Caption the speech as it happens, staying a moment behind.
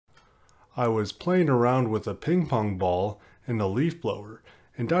I was playing around with a ping pong ball and a leaf blower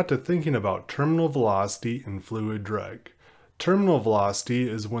and got to thinking about terminal velocity and fluid drag. Terminal velocity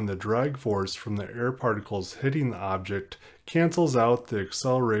is when the drag force from the air particles hitting the object cancels out the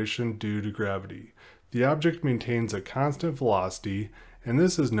acceleration due to gravity. The object maintains a constant velocity, and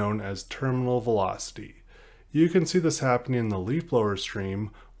this is known as terminal velocity. You can see this happening in the leaf blower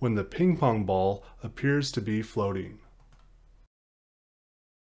stream when the ping pong ball appears to be floating.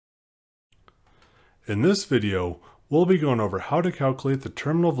 In this video, we'll be going over how to calculate the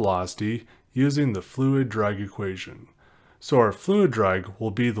terminal velocity using the fluid drag equation. So our fluid drag will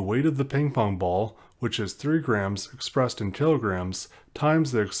be the weight of the ping pong ball, which is 3 grams expressed in kilograms,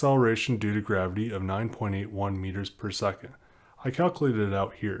 times the acceleration due to gravity of 9.81 meters per second. I calculated it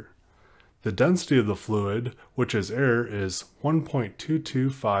out here. The density of the fluid, which is air, is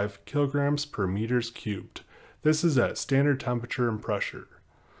 1.225 kilograms per meters cubed. This is at standard temperature and pressure.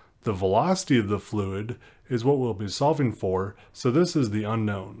 The velocity of the fluid is what we'll be solving for, so this is the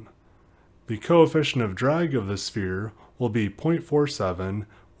unknown. The coefficient of drag of the sphere will be 0.47,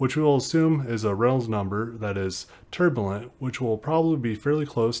 which we will assume is a Reynolds number that is turbulent, which will probably be fairly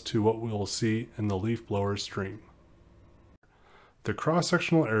close to what we will see in the leaf blower stream. The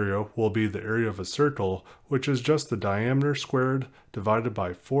cross-sectional area will be the area of a circle, which is just the diameter squared divided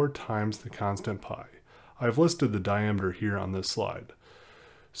by 4 times the constant pi. I've listed the diameter here on this slide.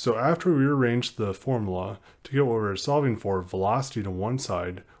 So after we rearrange the formula to get what we're solving for, velocity to one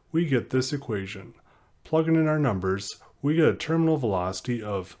side, we get this equation. Plugging in our numbers, we get a terminal velocity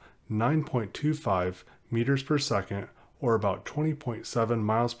of 9.25 meters per second, or about 20.7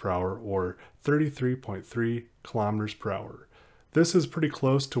 miles per hour, or 33.3 kilometers per hour. This is pretty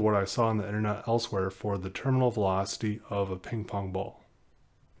close to what I saw on the internet elsewhere for the terminal velocity of a ping pong ball.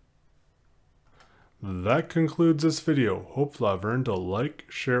 That concludes this video. Hopefully I've earned a like,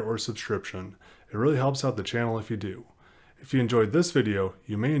 share, or subscription. It really helps out the channel if you do. If you enjoyed this video,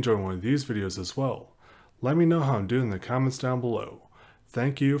 you may enjoy one of these videos as well. Let me know how I'm doing in the comments down below.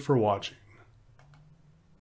 Thank you for watching.